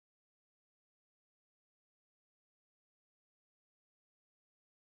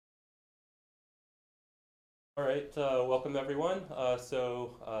All right, welcome everyone.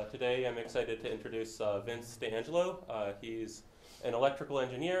 Today I'm excited to introduce Vince D'Angelo. He's an electrical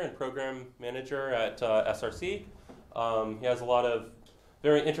engineer and program manager at SRC. He has a lot of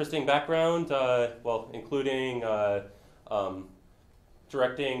very interesting background, including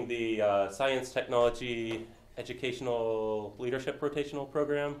directing the Science Technology Educational Leadership Rotational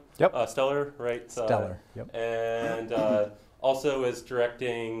Program. Yep. Stellar, right? Stellar, yep. And also is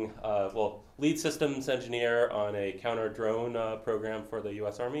directing, lead systems engineer on a counter drone program for the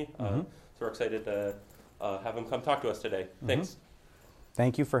U.S. Army. So we're excited to have him come talk to us today. Thanks.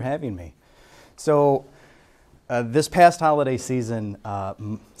 Thank you for having me. So this past holiday season,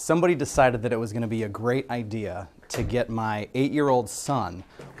 somebody decided that it was going to be a great idea to get my 8-year-old son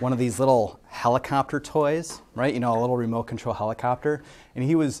one of these little helicopter toys, right? You know, a little remote control helicopter. And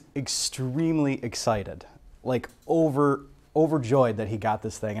he was extremely excited, like overjoyed that he got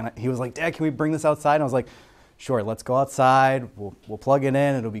this thing. And he was like, "Dad, can we bring this outside?" And I was like, "Sure, let's go outside. We'll plug it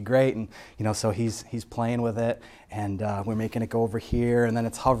in. It'll be great." And so he's playing with it, and we're making it go over here, and then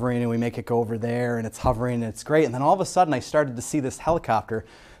it's hovering, and we make it go over there, and it's hovering, and it's great. And then all of a sudden, I started to see this helicopter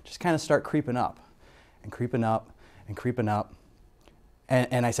just kind of start creeping up, and creeping up, and creeping up.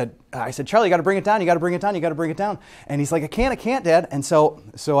 And I said, "Charlie, you got to bring it down. You got to bring it down. You got to bring it down." And he's like, I can't, Dad." And so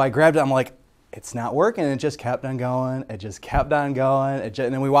I grabbed it. I'm like, "It's not working." And it just kept on going. It just kept on going. And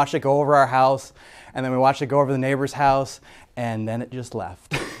then we watched it go over our house, and then we watched it go over the neighbor's house, and then it just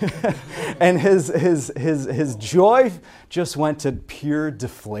left. And his joy just went to pure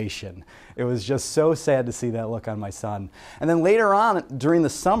deflation. It was just so sad to see that look on my son. And then later on during the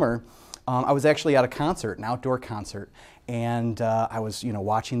summer, I was actually at a concert, an outdoor concert, and I was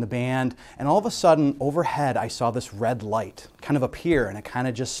watching the band, and all of a sudden overhead I saw this red light kind of appear, and it kind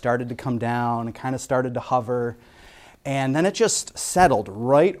of just started to come down and kind of started to hover, and then it just settled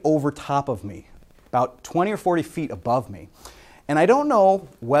right over top of me, about 20 or 40 feet above me. And I don't know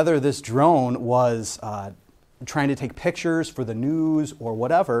whether this drone was trying to take pictures for the news or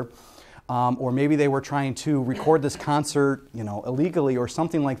whatever, or maybe they were trying to record this concert, illegally or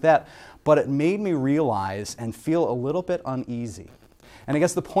something like that. But it made me realize and feel a little bit uneasy. And I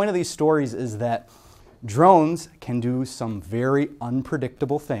guess the point of these stories is that drones can do some very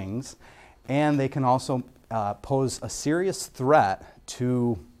unpredictable things, and they can also pose a serious threat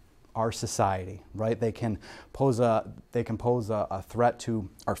to our society, right? They can pose a threat to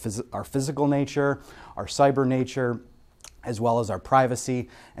our physical nature, our cyber nature, as well as our privacy.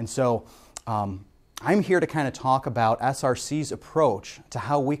 And so I'm here to kind of talk about SRC's approach to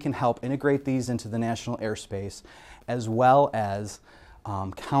how we can help integrate these into the national airspace, as well as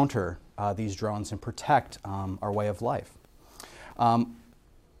counter these drones and protect our way of life.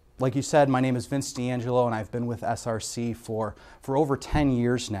 Like you said, my name is Vince D'Angelo, and I've been with SRC for over 10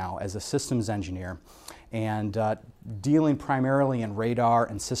 years now as a systems engineer, and dealing primarily in radar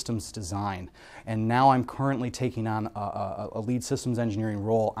and systems design. And now I'm currently taking on a lead systems engineering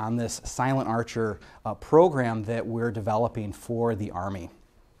role on this Silent Archer program that we're developing for the Army.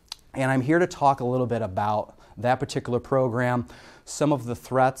 And I'm here to talk a little bit about that particular program, some of the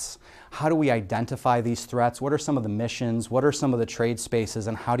threats, how do we identify these threats, what are some of the missions, what are some of the trade spaces,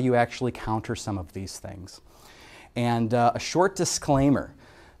 and how do you actually counter some of these things. And a short disclaimer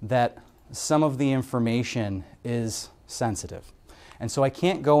that some of the information is sensitive. And so I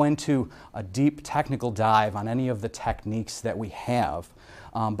can't go into a deep technical dive on any of the techniques that we have,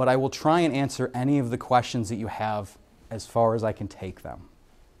 but I will try and answer any of the questions that you have as far as I can take them.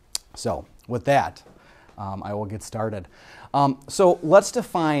 So with that, I will get started. So let's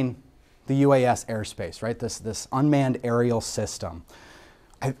define the UAS airspace, right? This unmanned aerial system.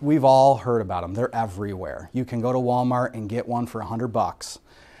 We've all heard about them. They're everywhere. You can go to Walmart and get one for $100.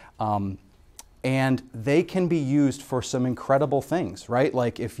 And they can be used for some incredible things, right?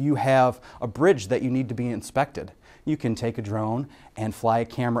 Like if you have a bridge that you need to be inspected, you can take a drone and fly a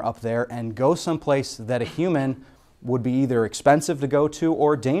camera up there and go someplace that a human would be either expensive to go to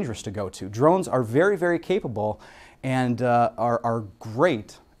or dangerous to go to. Drones are very, very capable and are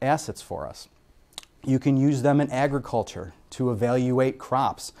great assets for us. You can use them in agriculture to evaluate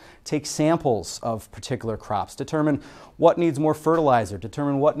crops, take samples of particular crops, determine what needs more fertilizer,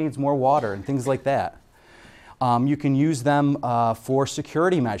 determine what needs more water, and things like that. You can use them for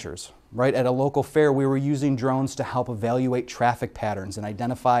security measures, right? At a local fair, we were using drones to help evaluate traffic patterns and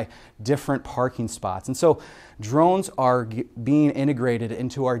identify different parking spots. And so drones are being integrated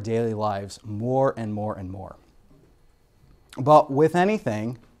into our daily lives more and more and more. But with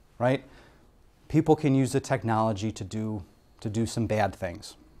anything, right, people can use the technology to do some bad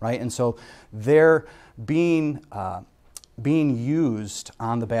things, right? And so they're being being used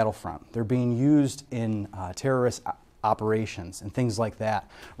on the battlefront. They're being used in terrorist operations and things like that,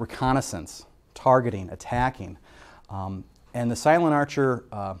 reconnaissance, targeting, attacking. And the Silent Archer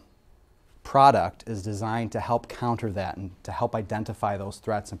product is designed to help counter that and to help identify those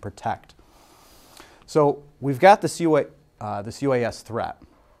threats and protect. So we've got this UAS threat.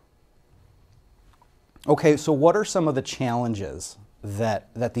 Okay, so what are some of the challenges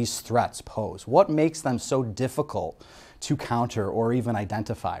that these threats pose? What makes them so difficult to counter or even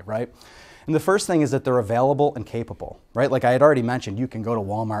identify, right? And the first thing is that they're available and capable, right? Like I had already mentioned, you can go to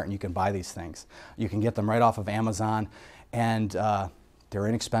Walmart and you can buy these things. You can get them right off of Amazon, and they're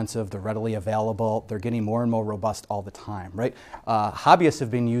inexpensive, they're readily available, they're getting more and more robust all the time, right? Hobbyists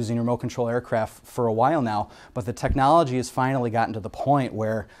have been using remote control aircraft for a while now, but the technology has finally gotten to the point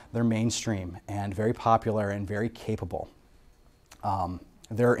where they're mainstream and very popular and very capable.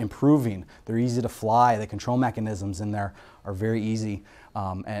 They're improving, they're easy to fly, the control mechanisms in there are very easy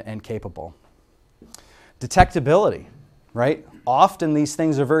and capable. Detectability, right? Often these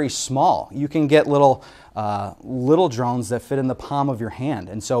things are very small. You can get little drones that fit in the palm of your hand,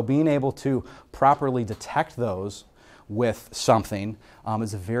 and so being able to properly detect those with something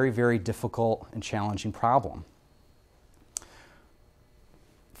is a very, very difficult and challenging problem.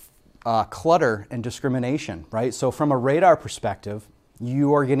 Clutter and discrimination, right? So from a radar perspective,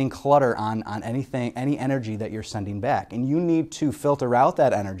 you are getting clutter on any energy that you're sending back, and you need to filter out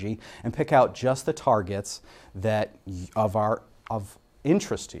that energy and pick out just the targets that of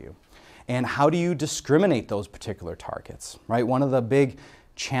interest to you. And how do you discriminate those particular targets, right? One of the big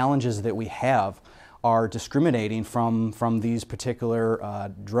challenges that we have are discriminating from these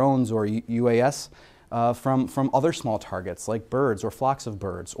particular drones or UAS from other small targets like birds or flocks of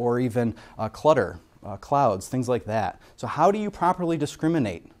birds, or even clutter, clouds, things like that. So how do you properly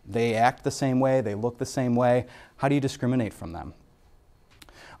discriminate? They act the same way, they look the same way. How do you discriminate from them?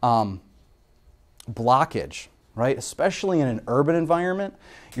 Blockage, right? Especially in an urban environment,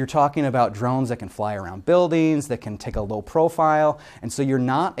 you're talking about drones that can fly around buildings, that can take a low profile, and so you're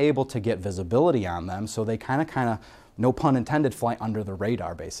not able to get visibility on them, so they kind of, no pun intended, fly under the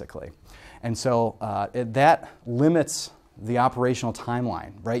radar, basically. And so that limits the operational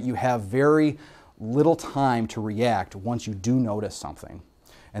timeline, right? You have very little time to react once you do notice something.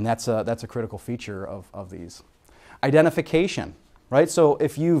 And that's a critical feature of these. Identification, right? So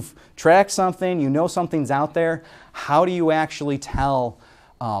if you've tracked something, you know something's out there, how do you actually tell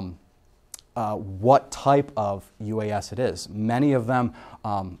what type of UAS it is? Many of them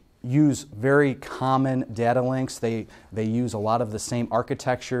use very common data links. They use a lot of the same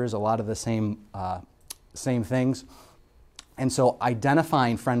architectures, a lot of the same things. And so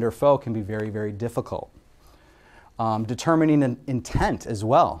identifying friend or foe can be very, very difficult. Determining an intent as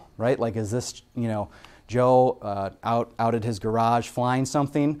well, right? Like, is this, Joe out at his garage flying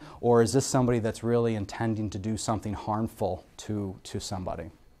something, or is this somebody that's really intending to do something harmful to somebody?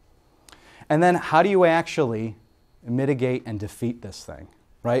 And then how do you actually mitigate and defeat this thing,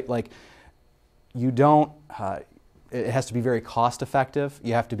 right? Like, you don't, it has to be very cost effective.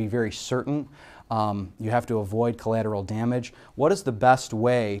 You have to be very certain. You have to avoid collateral damage. What is the best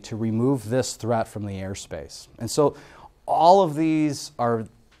way to remove this threat from the airspace? And so all of these are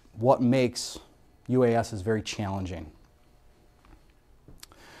what makes UASs very challenging.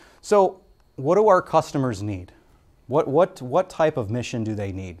 So what do our customers need? What type of mission do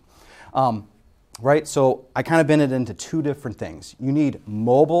they need? Right, so I kind of bin it into two different things. You need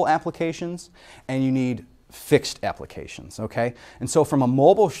mobile applications and you need fixed applications, okay? And so from a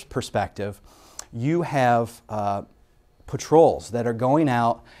mobile perspective, you have patrols that are going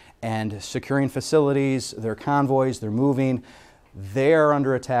out and securing facilities, they're convoys, they're moving. They're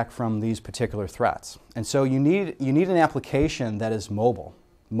under attack from these particular threats. And so you need an application that is mobile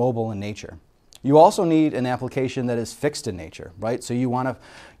in nature. You also need an application that is fixed in nature, right? So you want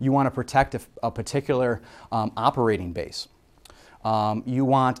to protect a particular operating base. You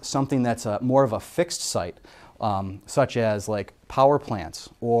want something that's more of a fixed site, such as like power plants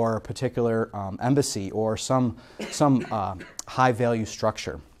or a particular embassy or some high value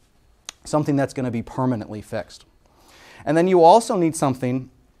structure, something that's going to be permanently fixed. And then you also need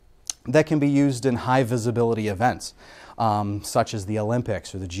something that can be used in high visibility events, such as the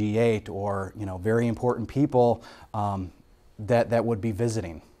Olympics or the G8, or very important people that would be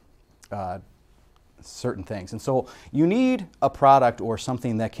visiting certain things. And so you need a product or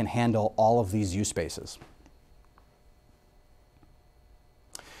something that can handle all of these use cases.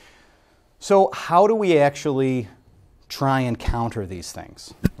 So how do we actually try and counter these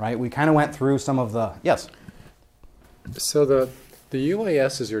things, right? We kind of went through some of the, yes? So the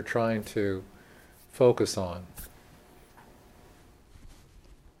UASs you're trying to focus on,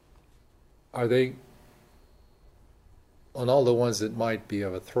 are they, on all the ones that might be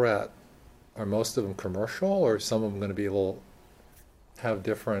of a threat, are most of them commercial, or are some of them going to be have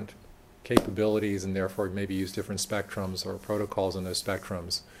different capabilities and therefore maybe use different spectrums or protocols in those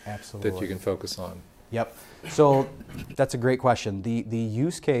spectrums Absolutely. that you can focus on? Yep. So that's a great question. The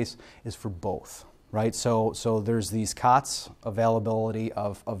use case is for both, right? So there's these COTS availability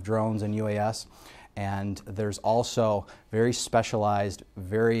of drones and UAS, and there's also very specialized,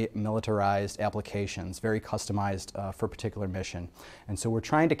 very militarized applications, very customized for a particular mission. And so we're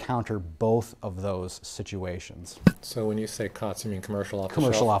trying to counter both of those situations. So when you say COTS, you mean commercial off the shelf?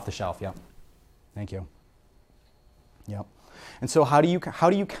 Commercial off the shelf, yep. Thank you. Yep. And so how do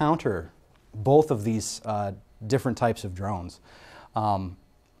you counter both of these different types of drones?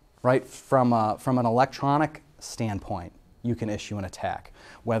 Right, from an electronic standpoint, you can issue an attack.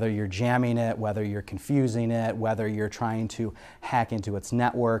 Whether you're jamming it, whether you're confusing it, whether you're trying to hack into its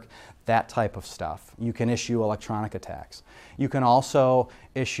network, that type of stuff. You can issue electronic attacks. You can also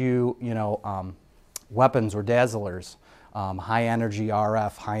issue, weapons or dazzlers, high energy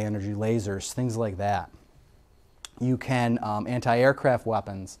RF, high energy lasers, things like that. You can anti-aircraft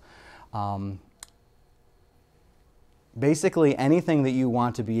weapons. Basically anything that you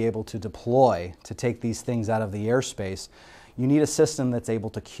want to be able to deploy to take these things out of the airspace, you need a system that's able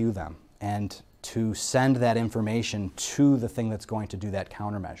to queue them and to send that information to the thing that's going to do that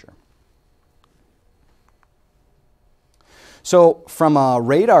countermeasure. So from a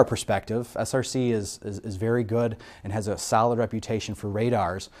radar perspective, SRC is very good and has a solid reputation for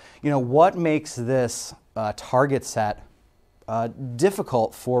radars. What makes this target set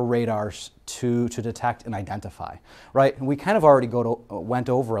difficult for radars to detect and identify, right? And we kind of already went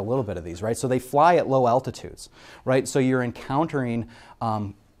over a little bit of these, right? So they fly at low altitudes, right? So you're encountering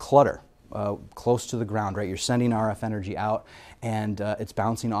clutter close to the ground, right? You're sending RF energy out, and it's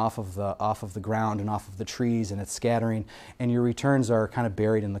bouncing off of the ground and off of the trees, and it's scattering, and your returns are kind of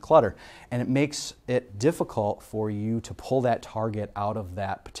buried in the clutter, and it makes it difficult for you to pull that target out of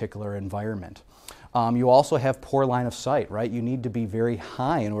that particular environment. You also have poor line of sight, right? You need to be very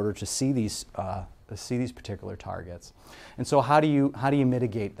high in order to see these particular targets. And so how do you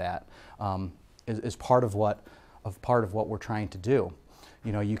mitigate that? Is part of what we're trying to do.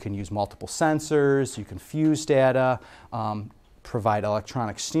 You can use multiple sensors, you can fuse data, provide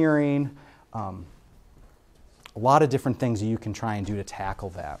electronic steering, a lot of different things that you can try and do to tackle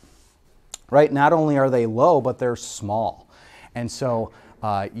that. Right? Not only are they low, but they're small. And so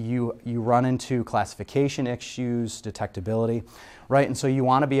you run into classification issues, detectability, right? And so you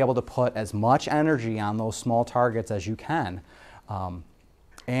want to be able to put as much energy on those small targets as you can.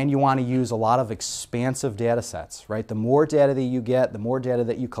 And you want to use a lot of expansive data sets, right? The more data that you get, the more data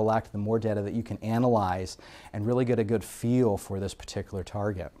that you collect, the more data that you can analyze and really get a good feel for this particular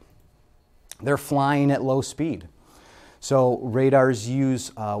target. They're flying at low speed. So radars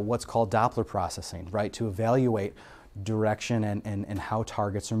use what's called Doppler processing, right, to evaluate direction and how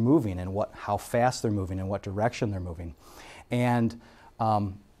targets are moving and how fast they're moving and what direction they're moving. And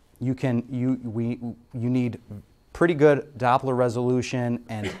you need pretty good Doppler resolution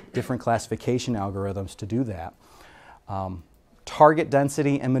and different classification algorithms to do that. Target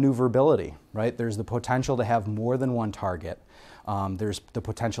density and maneuverability, right? There's the potential to have more than one target. There's the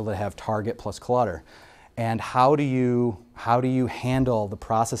potential to have target plus clutter. And how do you handle the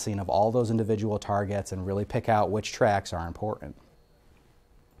processing of all those individual targets and really pick out which tracks are important?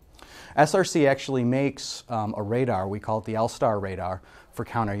 SRC actually makes a radar, we call it the L-STAR radar for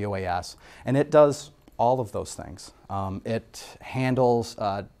counter UAS, and it does all of those things. It handles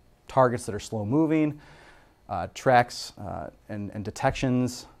targets that are slow moving, tracks and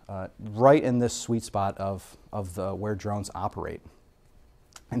detections right in this sweet spot of where drones operate.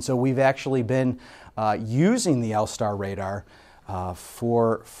 And so we've actually been using the L-STAR radar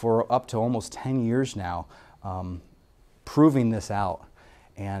for up to almost 10 years now, proving this out.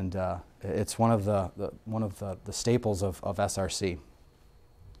 And it's one of the staples of SRC.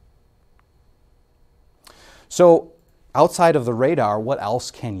 So outside of the radar, what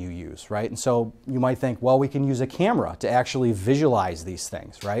else can you use, right? And so you might think, well, we can use a camera to actually visualize these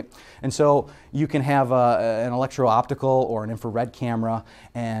things, right? And so you can have an electro-optical or an infrared camera,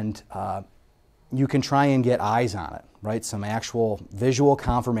 and you can try and get eyes on it, right? Some actual visual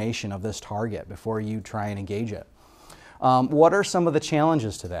confirmation of this target before you try and engage it. What are some of the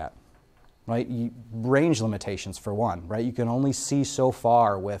challenges to that, right? Range limitations, for one, right? You can only see so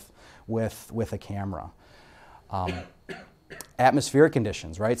far with a camera. Atmospheric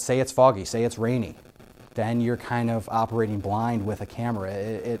conditions, right? Say it's foggy, say it's rainy. Then you're kind of operating blind with a camera.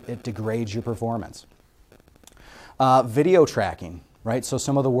 It degrades your performance. Video tracking, right? So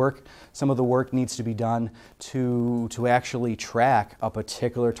some of the work needs to be done to actually track a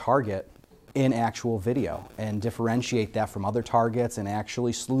particular target in actual video and differentiate that from other targets and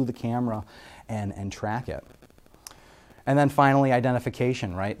actually slew the camera and track it. And then finally,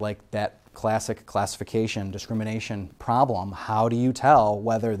 identification, right? Like that classic classification, discrimination problem. How do you tell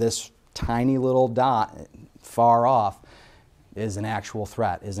whether this tiny little dot far off is an actual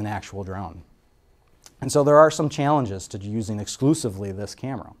threat, is an actual drone? And so there are some challenges to using exclusively this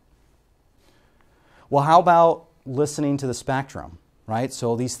camera. Well, how about listening to the spectrum, right?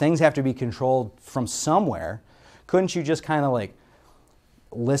 So these things have to be controlled from somewhere. Couldn't you just kind of like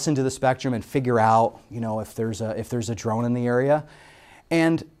listen to the spectrum and figure out, you know, if there's a drone in the area?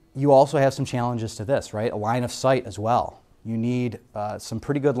 And you also have some challenges to this, right? A line of sight as well. You need some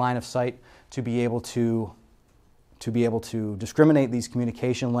pretty good line of sight to be able to discriminate these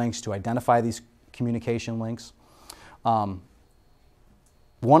communication links, to identify these communication links. One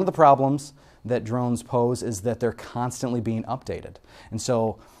of the problems that drones pose is that they're constantly being updated. And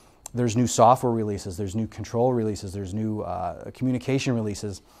so there's new software releases, there's new control releases, there's new communication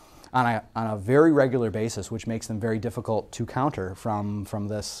releases on a very regular basis, which makes them very difficult to counter from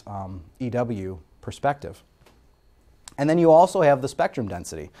this EW perspective. And then you also have the spectrum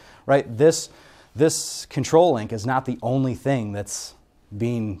density, right? This control link is not the only thing that's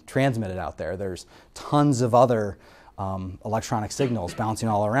being transmitted out there. There's tons of other electronic signals bouncing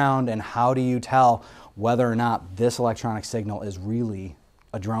all around, and how do you tell whether or not this electronic signal is really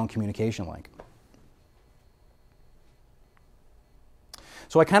a drone communication link?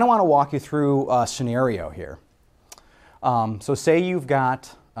 So I kind of want to walk you through a scenario here. So say you've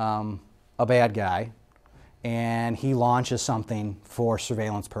got a bad guy and he launches something for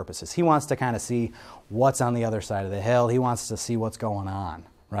surveillance purposes. He wants to kind of see what's on the other side of the hill. He wants to see what's going on,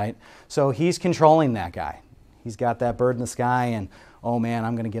 right? So he's controlling that guy. He's got that bird in the sky and, oh man,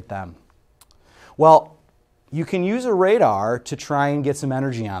 I'm going to get them. Well, you can use a radar to try and get some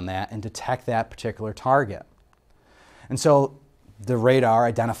energy on that and detect that particular target. And so the radar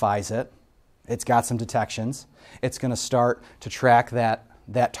identifies it. It's got some detections. It's going to start to track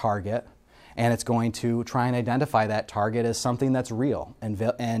that target, and it's going to try and identify that target as something that's real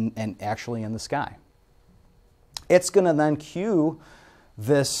and actually in the sky. It's going to then cue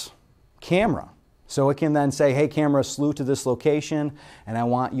this camera. So it can then say, hey, camera, slew to this location, and I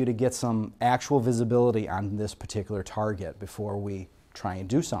want you to get some actual visibility on this particular target before we try and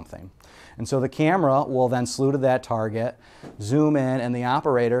do something. And so the camera will then slew to that target, zoom in, and the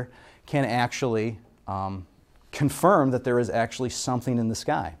operator can actually confirm that there is actually something in the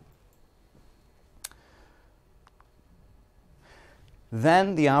sky.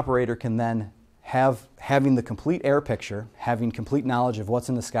 Then the operator can then having the complete air picture, having complete knowledge of what's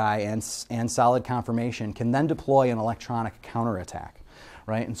in the sky and solid confirmation, can then deploy an electronic counterattack,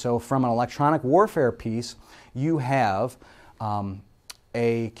 right? And so from an electronic warfare piece, you have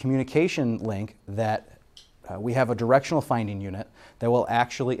a communication link that we have a directional finding unit that will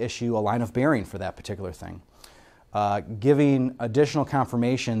actually issue a line of bearing for that particular thing, giving additional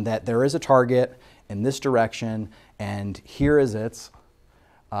confirmation that there is a target in this direction and here is its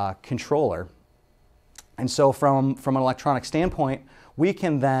controller. And so from an electronic standpoint, we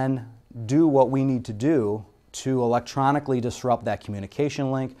can then do what we need to do to electronically disrupt that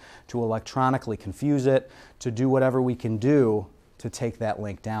communication link, to electronically confuse it, to do whatever we can do to take that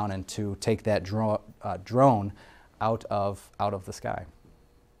link down and to take that drone out of the sky.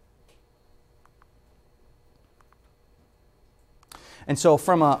 And so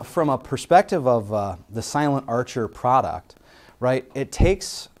from a perspective of the Silent Archer product, right, it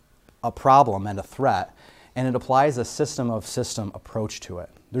takes a problem and a threat and it applies a system approach to it.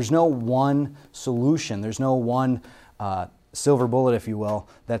 There's no one solution, there's no one silver bullet, if you will,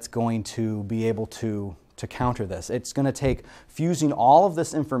 that's going to be able to counter this. It's going to take fusing all of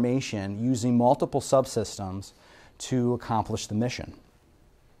this information using multiple subsystems to accomplish the mission.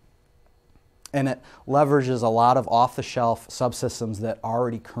 And it leverages a lot of off-the-shelf subsystems that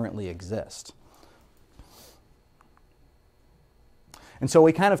already currently exist. And so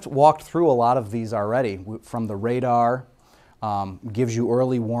we kind of walked through a lot of these already. From the radar, gives you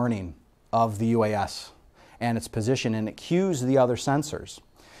early warning of the UAS and its position, and it cues the other sensors.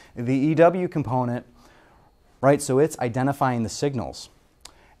 The EW component, right, so it's identifying the signals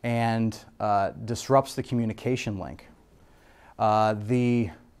and disrupts the communication link.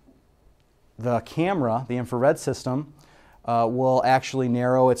 The camera, the infrared system, will actually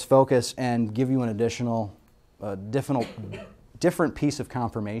narrow its focus and give you an additional different piece of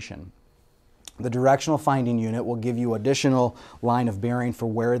confirmation. The directional finding unit will give you additional line of bearing for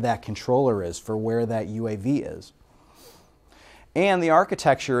where that controller is, for where that UAV is. And the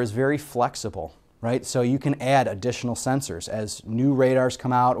architecture is very flexible, right? So you can add additional sensors. As new radars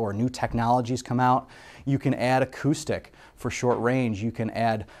come out or new technologies come out, you can add acoustic for short range. You can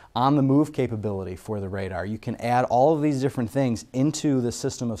add on-the-move capability for the radar. You can add all of these different things into the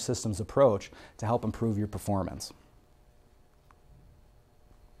system of systems approach to help improve your performance.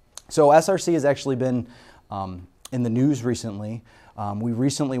 So SRC has actually been in the news recently. We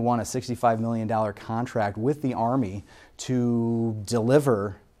recently won a $65 million contract with the Army to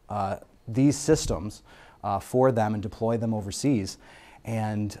deliver these systems for them and deploy them overseas.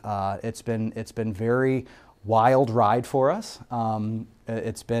 And it's been very wild ride for us.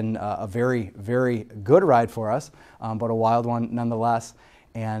 It's been a very, very good ride for us, but a wild one nonetheless.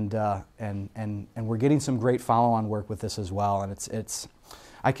 And we're getting some great follow-on work with this as well. And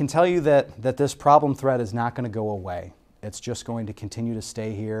I can tell you that this problem threat is not going to go away. It's just going to continue to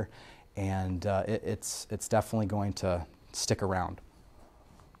stay here, and it's definitely going to stick around.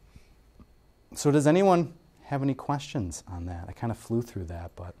 So does anyone have any questions on that? I kind of flew through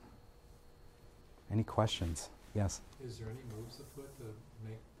that, but any questions? Yes? Is there any moves afoot to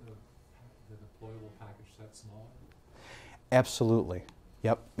make the deployable package set smaller? Absolutely.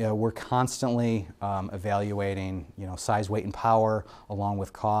 Yep. Yeah, we're constantly evaluating, size, weight, and power, along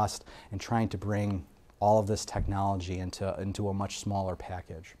with cost, and trying to bring all of this technology into a much smaller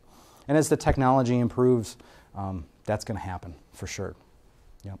package. And as the technology improves, that's going to happen for sure.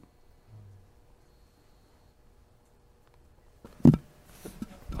 Yep.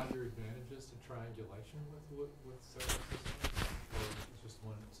 Are there advantages to triangulation with several systems, or is just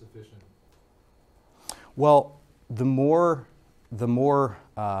one sufficient? Well, the more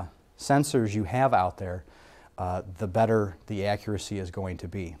sensors you have out there, the better the accuracy is going to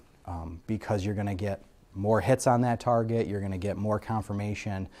be, because you're going to get more hits on that target, you're going to get more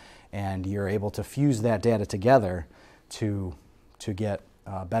confirmation, and you're able to fuse that data together to get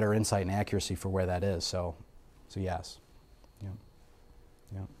better insight and accuracy for where that is. So yes. Yeah.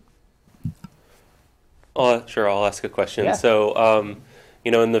 Sure, I'll ask a question. Yeah. So,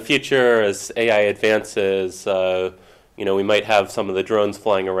 in the future, as AI advances, we might have some of the drones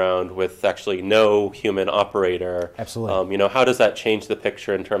flying around with actually no human operator. Absolutely. How does that change the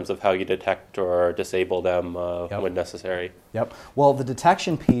picture in terms of how you detect or disable them Yep. when necessary? Yep. Well, the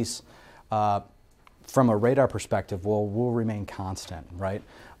detection piece, from a radar perspective, will remain constant, right?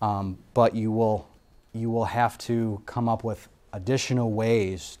 But you will have to come up with additional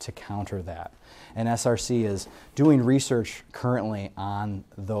ways to counter that. And SRC is doing research currently on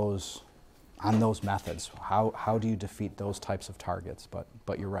those methods. How do you defeat those types of targets?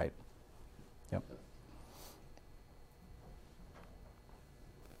 But you're right. Yep.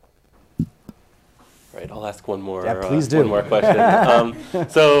 Right, I'll ask one more. Yeah, please do. One more question. At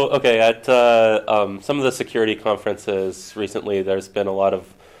some of the security conferences recently, there's been a lot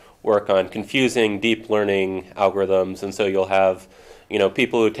of work on confusing deep learning algorithms, and so you'll have,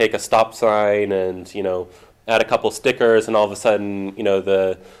 people who take a stop sign and add a couple stickers, and all of a sudden,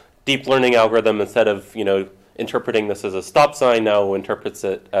 the deep learning algorithm, instead of interpreting this as a stop sign, now interprets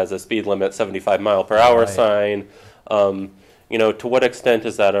it as a speed limit 75 mile per hour Right. sign. To what extent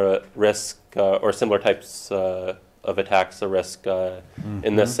is that a risk, or similar types of attacks a risk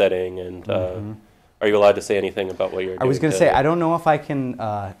in this setting? And are you allowed to say anything about what you're doing? I was going to say, I don't know if I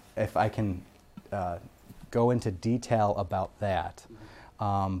can go into detail about that,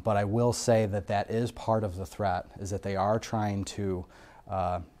 but I will say that is part of the threat, is that they are trying to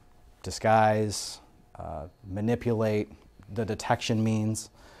disguise, manipulate the detection means.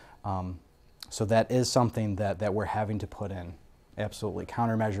 So that is something that we're having to put in, absolutely,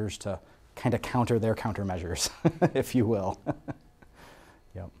 countermeasures to kind of counter their countermeasures, if you will.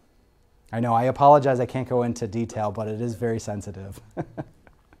 Yep. I know, I apologize I can't go into detail, but it is very sensitive.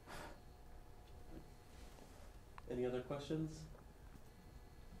 Any other questions?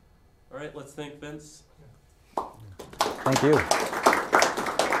 All right, let's thank Vince. Thank you.